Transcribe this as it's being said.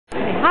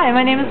Hi,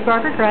 my name is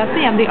Barbara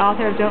Grassey. I'm the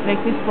author of Don't Make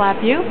Me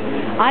Slap You.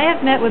 I have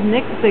met with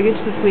Nick Zigic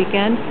this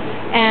weekend,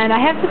 and I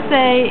have to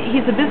say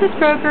he's a business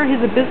broker, he's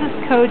a business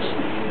coach,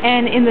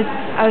 and in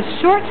a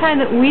short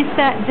time that we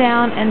sat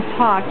down and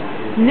talked,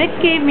 Nick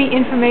gave me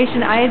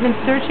information I had been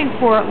searching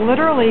for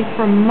literally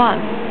for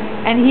months,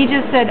 and he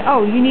just said,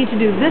 oh, you need to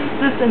do this,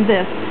 this, and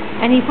this,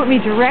 and he put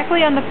me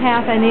directly on the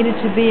path I needed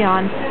to be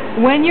on.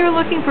 When you're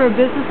looking for a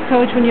business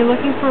coach, when you're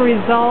looking for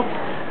results,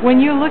 when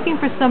you're looking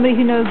for somebody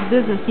who knows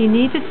business, you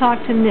need to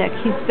talk to Nick.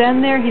 He's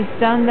been there, he's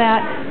done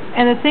that,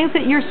 and the things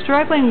that you're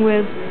struggling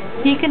with,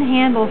 he can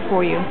handle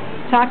for you.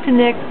 Talk to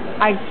Nick.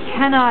 I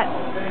cannot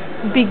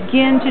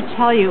begin to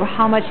tell you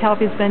how much help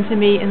he's been to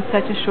me in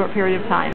such a short period of time.